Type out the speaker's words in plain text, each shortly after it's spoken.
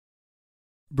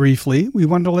Briefly, we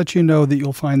want to let you know that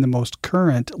you'll find the most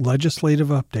current legislative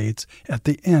updates at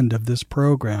the end of this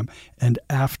program and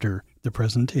after the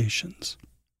presentations.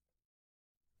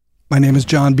 My name is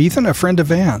John Beethan, a friend of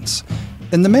Vance,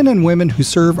 and the men and women who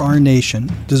serve our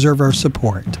nation deserve our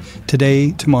support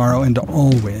today, tomorrow, and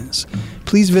always.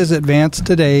 Please visit Vance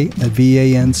today at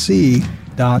vanc.me.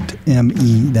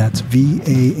 That's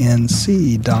vanc.me.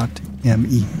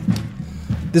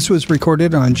 This was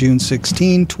recorded on June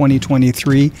 16,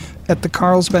 2023 at the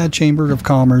Carlsbad Chamber of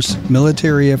Commerce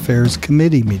Military Affairs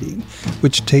Committee meeting,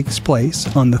 which takes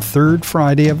place on the third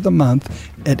Friday of the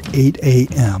month at 8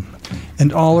 a.m.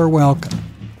 And all are welcome.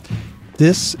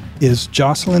 This is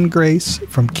Joselyne Grace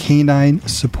from Canine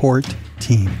Support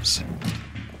Teams.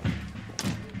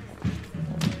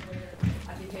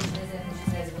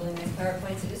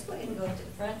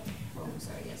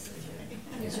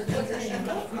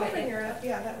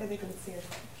 Yeah, that way they can see it.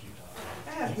 I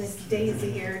have Miss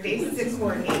Daisy here. Daisy's a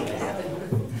coordinator.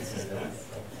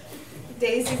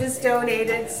 Daisy was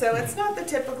donated, so it's not the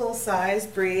typical size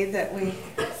breed that we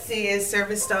see as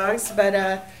service dogs,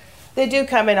 but they do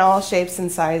come in all shapes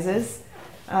and sizes.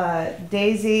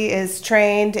 Daisy is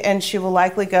trained, and she will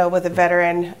likely go with a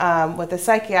veteran with a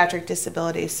psychiatric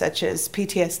disability such as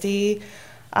PTSD.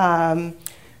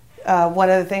 One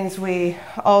of the things we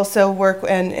also work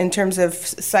in terms of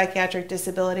psychiatric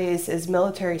disabilities is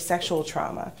military sexual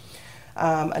trauma.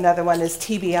 Another one is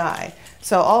TBI.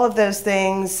 So all of those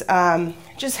things,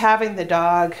 just having the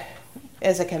dog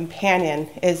as a companion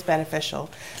is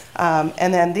beneficial.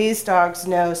 And then these dogs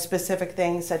know specific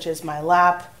things such as my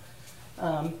lap.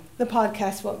 The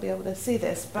podcast won't be able to see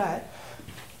this, but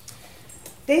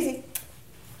Daisy,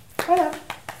 come up.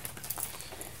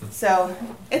 So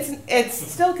it's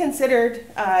still considered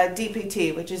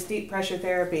DPT, which is deep pressure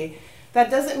therapy. That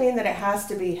doesn't mean that it has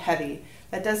to be heavy.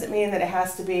 That doesn't mean that it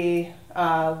has to be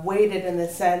weighted in the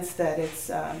sense that it's,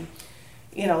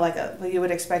 like you would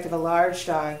expect of a large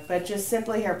dog. But just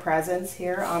simply her presence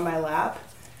here on my lap,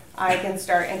 I can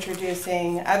start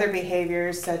introducing other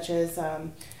behaviors such as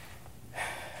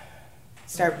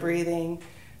start breathing,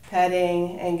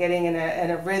 petting, and getting in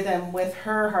a rhythm with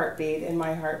her heartbeat and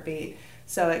my heartbeat.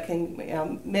 So it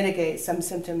can mitigate some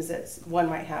symptoms that one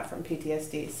might have from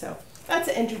PTSD. So that's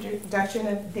an introduction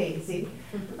of Daisy.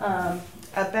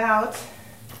 About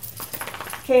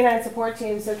Canine Support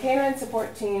Teams. So Canine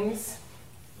Support Teams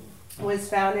was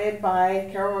founded by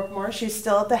Carol Rookmore. She's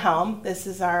still at the helm. This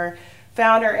is our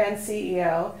founder and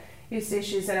CEO. You see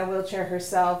she's in a wheelchair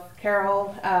herself.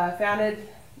 Carol founded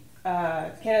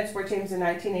Canine Support Teams in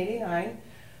 1989.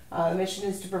 The mission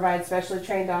is to provide specially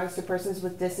trained dogs to persons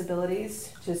with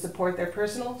disabilities to support their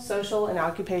personal, social, and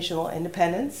occupational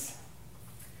independence.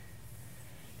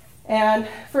 And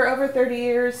for over 30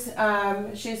 years,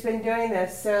 she's been doing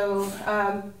this. So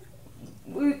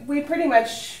we pretty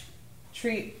much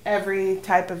treat every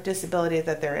type of disability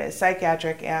that there is,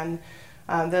 psychiatric and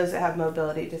those that have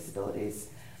mobility disabilities.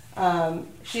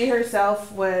 She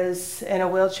herself was in a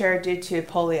wheelchair due to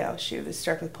polio. She was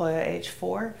struck with polio at age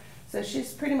 4. So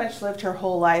she's pretty much lived her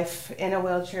whole life in a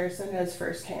wheelchair, so knows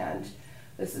firsthand.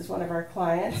 This is one of our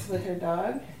clients with her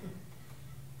dog.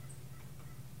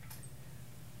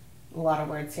 A lot of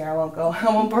words here. I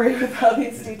won't bore you with all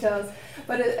these details.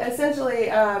 But essentially,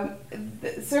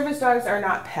 service dogs are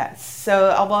not pets. So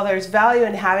while there's value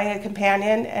in having a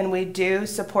companion, and we do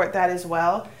support that as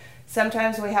well,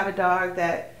 sometimes we have a dog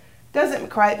that doesn't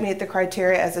quite meet the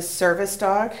criteria as a service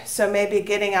dog, so maybe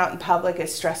getting out in public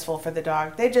is stressful for the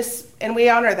dog. And we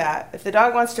honor that. If the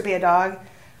dog wants to be a dog,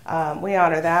 we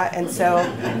honor that. And so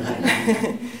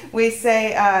we say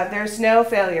there's no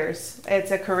failures.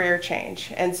 It's a career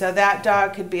change. And so that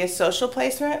dog could be a social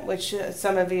placement, which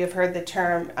some of you have heard the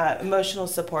term emotional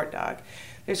support dog.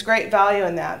 There's great value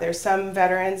in that. There's some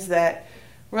veterans that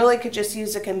really could just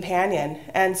use a companion.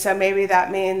 And so maybe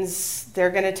that means they're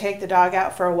going to take the dog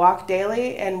out for a walk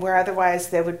daily, and where otherwise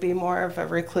they would be more of a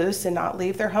recluse and not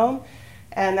leave their home.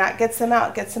 And that gets them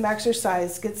out, gets them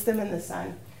exercise, gets them in the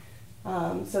sun.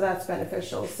 So that's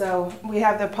beneficial. So we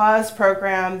have the PAWS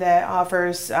program that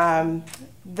offers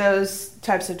those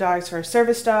types of dogs for a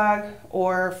service dog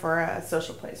or for a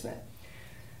social placement.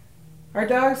 Our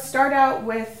dogs start out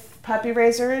with puppy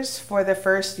raisers for the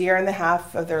first year and a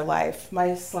half of their life.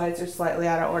 My slides are slightly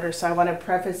out of order, so I want to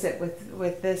preface it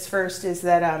with this first, is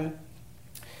that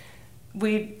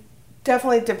we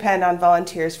definitely depend on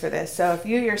volunteers for this. So if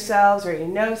you yourselves or you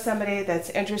know somebody that's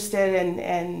interested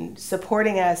in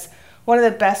supporting us, one of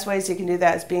the best ways you can do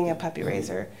that is being a puppy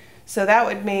raiser. So that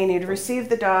would mean you'd receive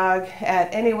the dog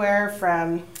at anywhere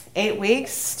from 8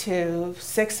 weeks to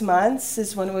 6 months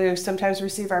is when we sometimes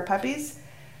receive our puppies.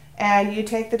 And you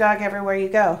take the dog everywhere you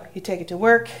go. You take it to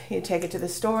work, you take it to the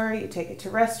store, you take it to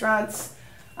restaurants.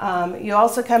 You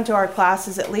also come to our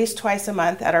classes at least twice a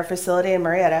month at our facility in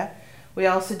Marietta. We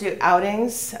also do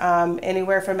outings.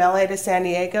 Anywhere from LA to San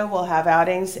Diego, we'll have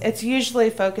outings. It's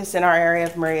usually focused in our area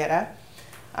of Marietta.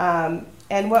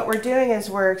 And what we're doing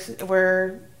is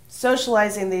we're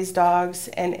socializing these dogs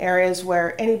in areas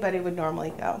where anybody would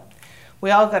normally go.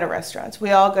 We all go to restaurants. We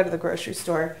all go to the grocery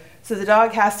store. So the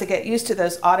dog has to get used to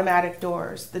those automatic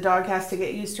doors. The dog has to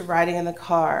get used to riding in the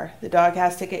car. The dog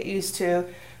has to get used to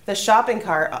the shopping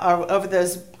cart over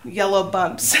those yellow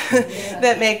bumps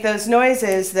that make those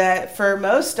noises that for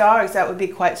most dogs that would be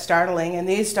quite startling. And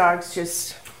these dogs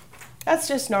that's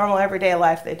just normal everyday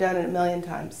life. They've done it a million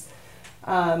times.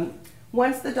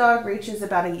 Once the dog reaches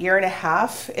about 1.5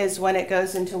 years is when it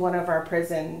goes into one of our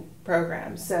prison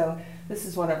programs. So this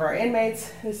is one of our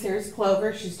inmates. This here is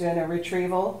Clover. She's doing a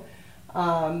retrieval.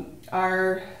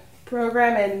 Our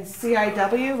program in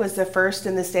CIW was the first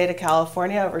in the state of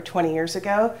California over 20 years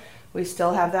ago. We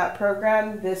still have that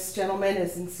program. This gentleman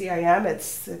is in CIM.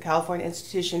 It's the California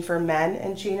Institution for Men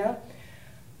in Chino.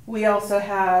 We also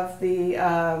have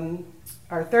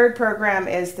our third program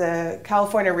is the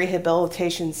California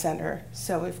Rehabilitation Center.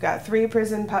 So we've got 3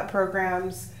 prison pup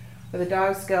programs where the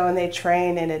dogs go and they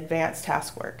train in advanced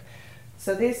task work.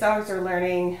 So these dogs are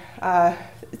learning,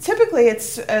 typically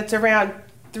it's around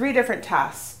 3 different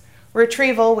tasks.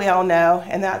 Retrieval, we all know,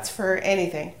 and that's for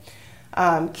anything.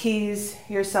 Keys,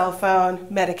 your cell phone,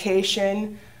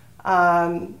 medication.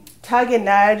 Tug and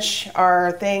nudge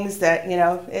are things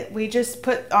that, we just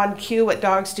put on cue what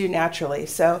dogs do naturally.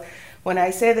 So when I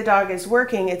say the dog is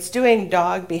working, it's doing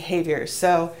dog behaviors.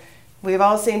 So we've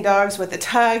all seen dogs with a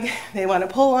tug. They want to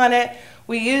pull on it.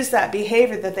 We use that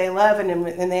behavior that they love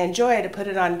and they enjoy to put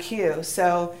it on cue.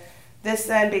 So this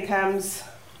then becomes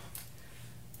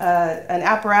an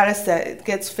apparatus that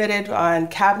gets fitted on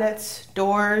cabinets,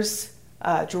 doors,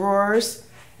 drawers,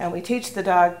 and we teach the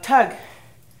dog tug.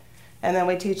 And then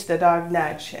we teach the dog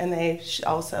nudge, and they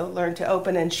also learn to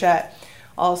open and shut.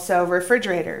 Also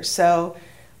refrigerators. So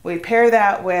we pair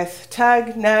that with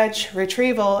tug, nudge,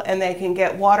 retrieval, and they can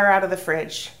get water out of the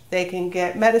fridge. They can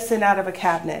get medicine out of a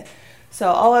cabinet. So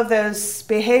all of those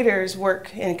behaviors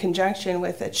work in conjunction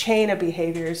with a chain of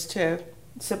behaviors to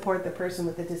support the person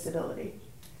with a disability.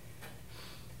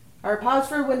 Our Pause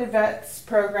for Wounded Vets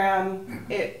program,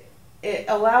 it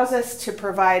allows us to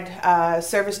provide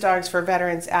service dogs for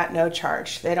veterans at no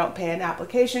charge. They don't pay an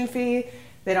application fee.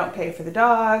 They don't pay for the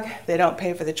dog. They don't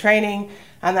pay for the training,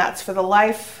 and that's for the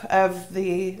life of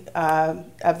the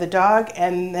dog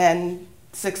and then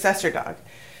successor dog.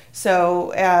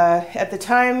 So at the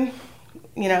time,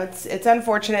 it's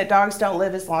unfortunate dogs don't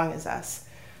live as long as us.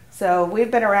 So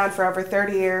we've been around for over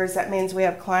 30 years. That means we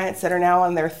have clients that are now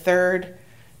on their 3rd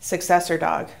successor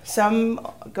dog. Some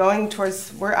going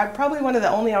towards, I'm probably one of the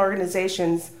only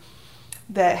organizations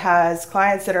that has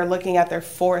clients that are looking at their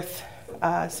 4th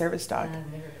service dog.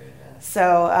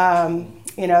 So,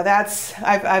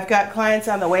 I've got clients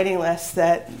on the waiting list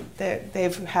that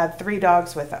they've had 3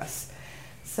 dogs with us.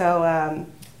 So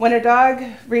when a dog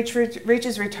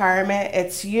reaches retirement,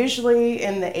 it's usually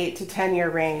in the 8 to 10 year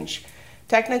range.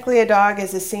 Technically, a dog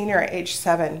is a senior at age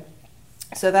 7.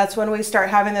 So that's when we start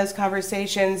having those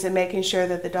conversations and making sure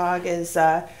that the dog is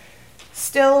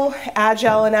still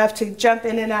agile enough to jump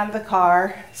in and out of the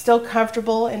car, still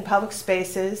comfortable in public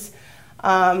spaces.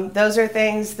 Those are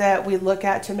things that we look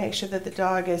at to make sure that the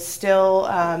dog is still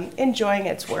enjoying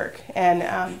its work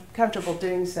and comfortable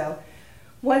doing so.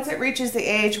 Once it reaches the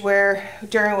age where,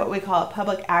 during what we call a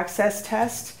public access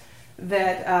test,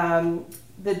 that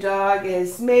the dog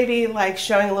is maybe like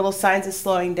showing little signs of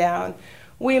slowing down,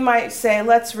 we might say,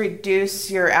 let's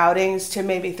reduce your outings to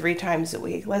maybe 3 times a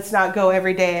week. Let's not go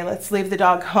every day. Let's leave the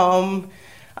dog home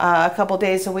a couple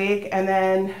days a week. And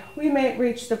then we may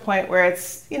reach the point where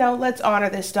it's, let's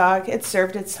honor this dog. It's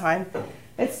served its time.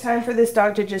 It's time for this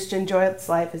dog to just enjoy its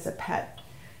life as a pet.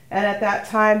 And at that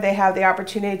time, they have the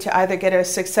opportunity to either get a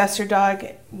successor dog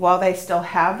while they still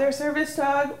have their service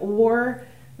dog, or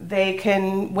they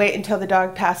can wait until the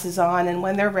dog passes on, and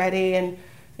when they're ready and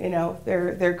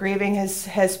their grieving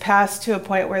has passed to a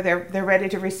point where they're ready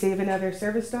to receive another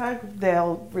service dog,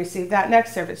 they'll receive that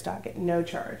next service dog at no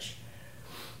charge.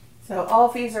 So all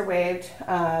fees are waived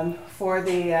for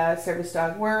the service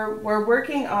dog. We're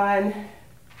working on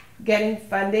getting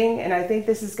funding, and I think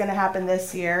this is going to happen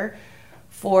this year,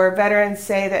 for veterans,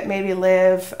 say, that maybe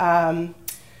live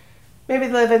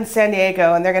in San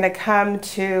Diego, and they're going to come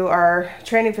to our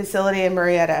training facility in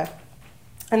Marietta.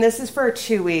 And this is for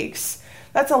 2 weeks.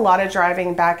 That's a lot of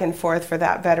driving back and forth for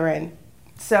that veteran.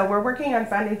 So we're working on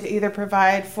funding to either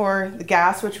provide for the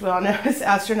gas, which we all know is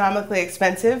astronomically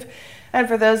expensive, and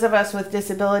for those of us with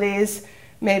disabilities,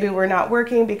 maybe we're not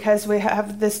working because we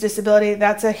have this disability,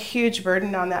 that's a huge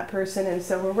burden on that person. And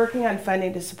so we're working on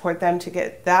funding to support them to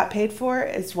get that paid for,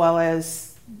 as well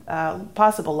as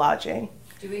possible lodging.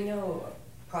 Do we know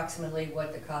approximately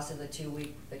what the cost of the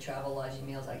 2-week, the travel, lodging,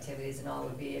 meals, activities, and all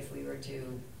would be if we were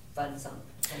to fund something?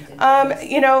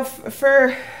 You know,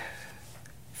 for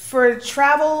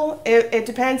travel, it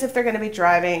depends if they're going to be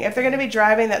driving. If they're going to be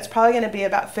driving, that's probably going to be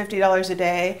about $50 a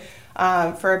day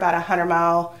for about a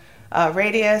 100-mile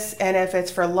radius. And if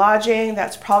it's for lodging,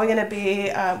 that's probably going to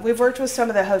be, we've worked with some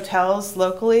of the hotels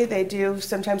locally. They do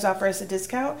sometimes offer us a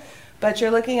discount, but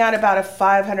you're looking at about a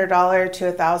 $500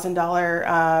 to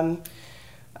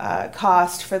 $1,000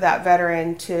 cost for that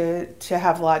veteran to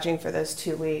have lodging for those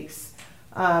 2 weeks.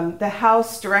 The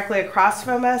house directly across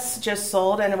from us just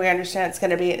sold, and we understand it's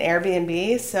going to be an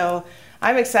Airbnb. So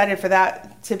I'm excited for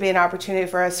that to be an opportunity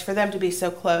for us, for them to be so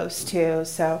close too.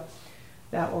 So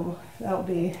that will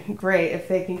be great if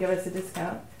they can give us a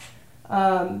discount.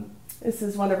 This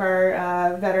is one of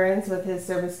our veterans with his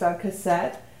service dog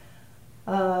Cassette.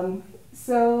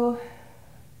 So,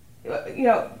 you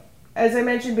know, as I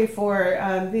mentioned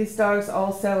before, these dogs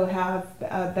also have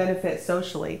benefits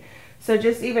socially. So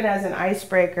just even as an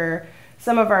icebreaker,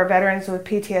 some of our veterans with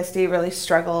PTSD really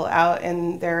struggle out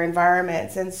in their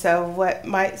environments. And so what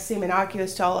might seem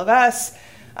innocuous to all of us,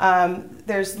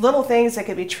 there's little things that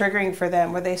could be triggering for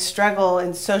them where they struggle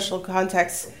in social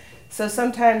contexts. So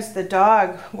sometimes the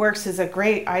dog works as a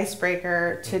great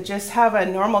icebreaker to just have a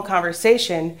normal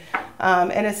conversation.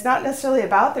 And it's not necessarily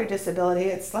about their disability.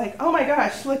 It's like, oh my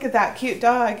gosh, look at that cute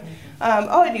dog.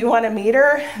 Oh, do you want to meet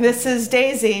her? This is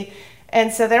Daisy.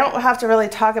 And so they don't have to really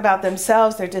talk about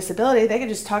themselves, their disability. They can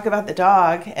just talk about the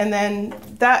dog. And then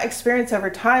that experience over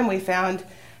time, we found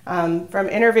from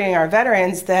interviewing our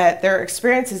veterans that their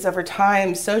experiences over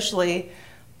time socially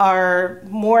are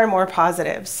more and more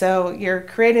positive. So you're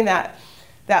creating that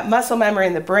muscle memory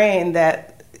in the brain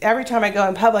that every time I go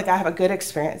in public, I have a good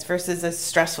experience versus a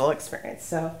stressful experience.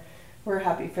 So we're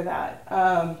happy for that.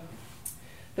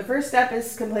 The first step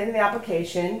is completing the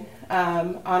application.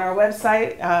 On our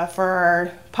website for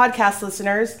our podcast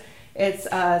listeners, it's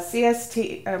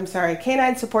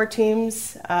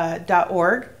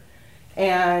caninesupportteams.org,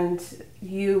 and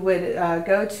you would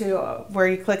go to where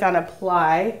you click on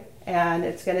apply, and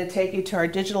it's going to take you to our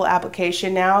digital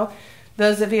application now.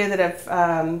 Those of you that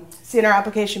have seen our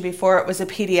application before, it was a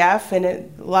PDF, and a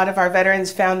lot of our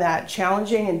veterans found that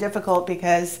challenging and difficult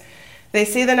because they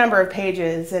see the number of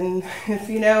pages, and if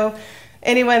you know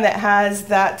anyone that has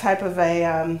that type of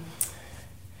an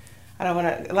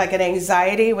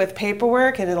anxiety with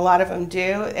paperwork, and a lot of them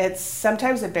do, it's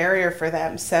sometimes a barrier for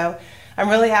them. So I'm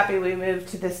really happy we moved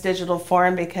to this digital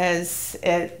form because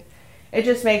it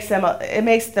just makes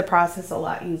the process a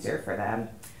lot easier for them.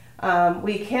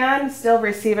 We can still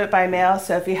receive it by mail,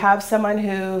 so if you have someone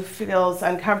who feels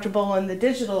uncomfortable in the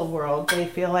digital world, they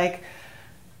feel like,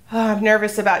 I'm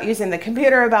nervous about using the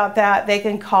computer about that, they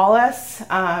can call us,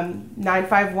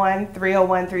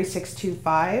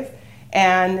 951-301-3625,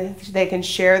 and they can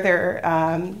share their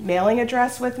mailing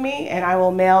address with me, and I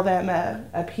will mail them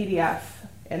a PDF,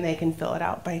 and they can fill it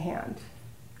out by hand.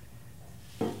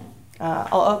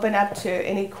 I'll open up to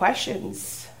any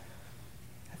questions.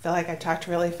 I feel like I talked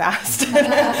really fast. How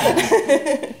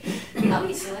do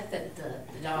you select the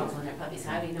dogs when they're puppies?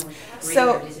 How do you know which breed?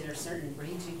 So, or is there certain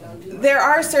breeds you go to? There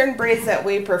are certain breeds that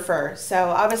we prefer.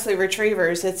 So obviously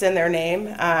retrievers, it's in their name.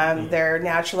 They're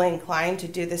naturally inclined to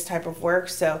do this type of work.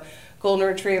 So golden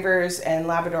retrievers and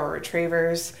Labrador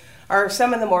retrievers are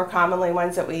some of the more commonly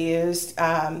ones that we used.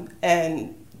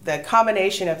 And the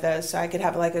combination of those, so I could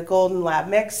have like a golden lab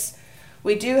mix.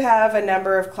 We do have a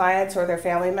number of clients or their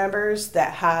family members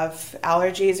that have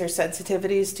allergies or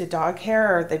sensitivities to dog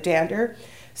hair or the dander.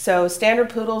 So standard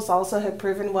poodles also have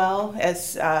proven well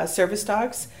as service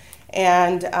dogs,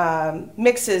 and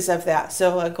mixes of that.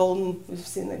 So we've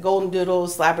seen the golden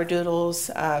doodles,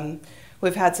 labradoodles.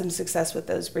 We've had some success with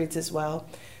those breeds as well.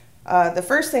 The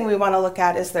first thing we want to look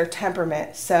at is their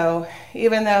temperament. So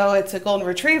even though it's a golden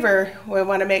retriever, we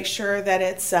want to make sure that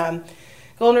it's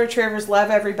golden retrievers love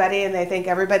everybody and they think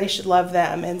everybody should love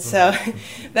them, and so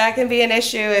that can be an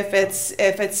issue if it's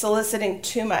soliciting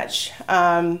too much.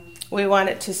 We want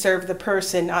it to serve the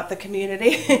person, not the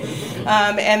community.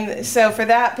 And so for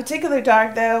that particular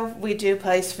dog, though, we do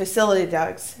place facility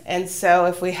dogs. And so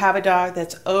if we have a dog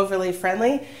that's overly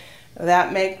friendly,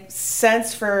 that makes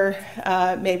sense for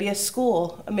maybe a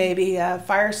school, maybe a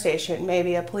fire station,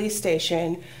 maybe a police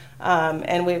station,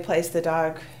 and we place the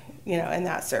dog, in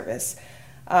that service.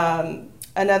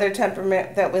 Another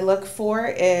temperament that we look for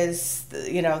is,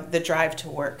 the drive to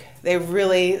work.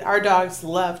 Our dogs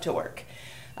love to work.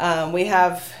 We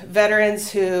have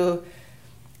veterans who,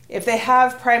 if they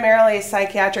have primarily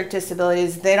psychiatric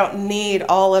disabilities, they don't need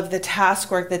all of the task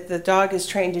work that the dog is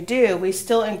trained to do. We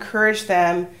still encourage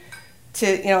them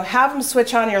to, have them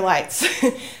switch on your lights,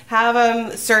 have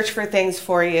them search for things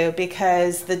for you,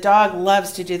 because the dog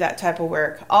loves to do that type of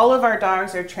work. All of our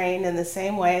dogs are trained in the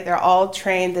same way. They're all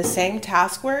trained the same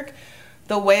task work.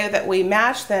 The way that we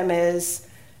match them is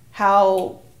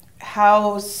how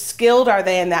skilled are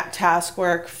they in that task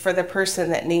work for the person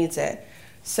that needs it.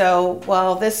 So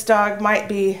while this dog might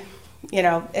be,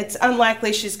 it's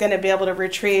unlikely she's going to be able to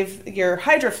retrieve your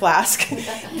hydro flask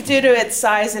due to its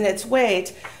size and its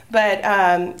weight,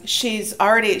 but she's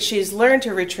learned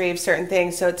to retrieve certain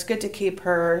things, so it's good to keep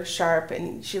her sharp,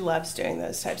 and she loves doing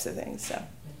those types of things. So,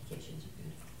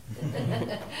 Medications are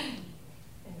good.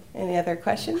 Any other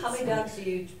questions? How many dogs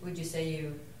would you say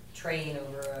you train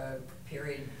over a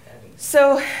period?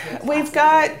 So we've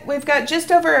got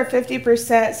just over a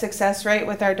 50% success rate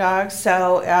with our dogs.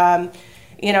 So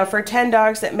for 10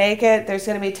 dogs that make it, there's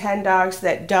going to be 10 dogs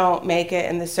that don't make it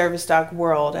in the service dog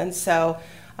world, and so.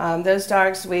 Those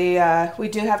dogs we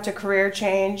do have to career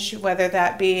change, whether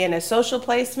that be in a social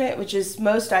placement, which is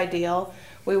most ideal.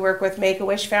 We work with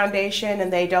Make-A-Wish Foundation,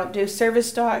 and they don't do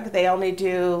service dog, they only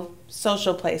do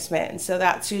social placement, and so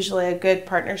that's usually a good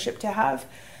partnership to have.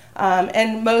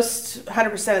 And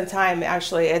 100% of the time,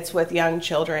 actually, it's with young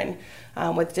children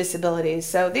with disabilities.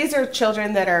 So these are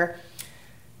children that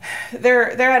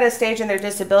they're at a stage in their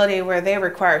disability where they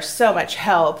require so much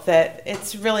help that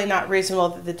it's really not reasonable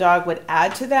that the dog would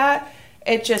add to that.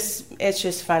 It's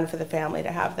just fun for the family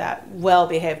to have that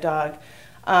well-behaved dog.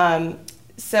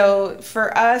 So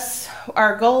for us,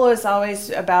 our goal is always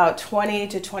about 20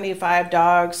 to 25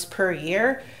 dogs per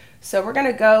year. So we're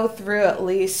going to go through at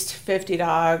least 50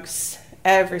 dogs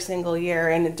every single year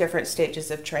in different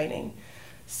stages of training.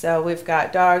 So we've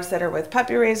got dogs that are with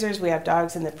puppy raisers, we have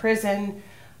dogs in the prison,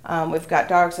 we've got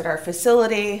dogs at our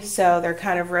facility, so they're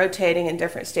kind of rotating in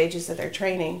different stages of their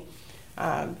training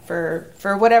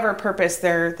for whatever purpose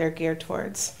they're geared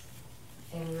towards.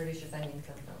 And where does your funding come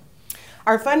from?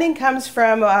 Our funding comes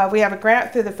from, we have a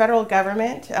grant through the federal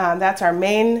government. That's our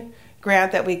main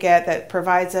grant that we get that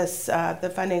provides us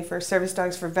the funding for service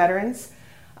dogs for veterans.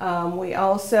 We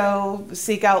also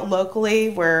seek out locally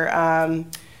where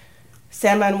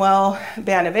San Manuel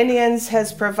Band of Indians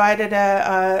has provided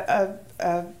a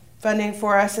funding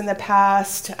for us in the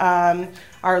past.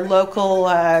 Our local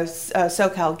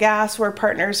SoCal Gas we're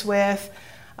partners with.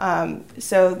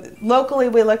 So locally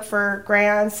we look for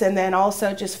grants, and then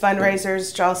also just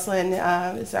fundraisers. Joselyne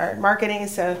is our marketing,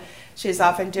 so she's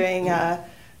often doing,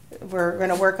 we're going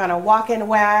to work on a walk-in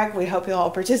WAG. We hope you'll all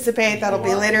participate. That'll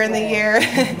be later in the year.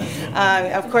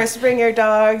 Of course, bring your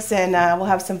dogs, and we'll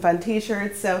have some fun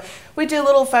t-shirts. So we do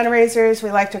little fundraisers. We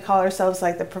like to call ourselves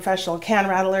like the professional can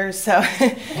rattlers. So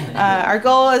our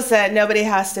goal is that nobody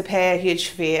has to pay a huge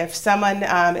fee. If someone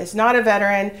is not a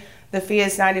veteran, the fee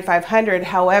is $9,500.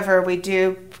 However, we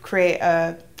do create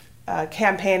a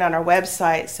campaign on our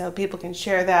website so people can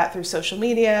share that through social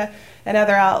media and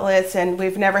other outlets, and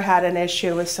we've never had an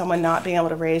issue with someone not being able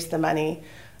to raise the money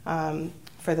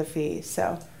for the fee.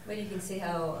 So, but you can see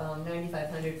how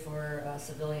 $9,500 for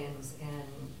civilians and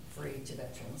free to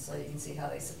veterans, so you can see how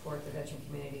they support the veteran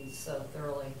community so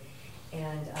thoroughly.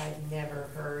 And I've never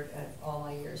heard of all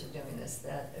my years of doing this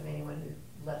of anyone who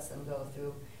lets them go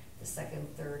through the second,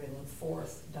 third, and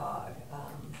fourth dog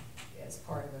as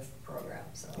part of a program.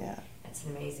 So yeah, that's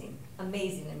an amazing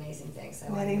thing. So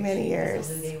many years.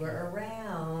 So they were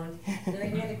around. Are there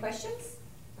any other questions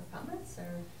or comments?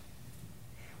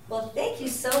 Well, thank you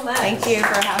so much. Thank you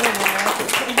for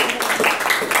having me.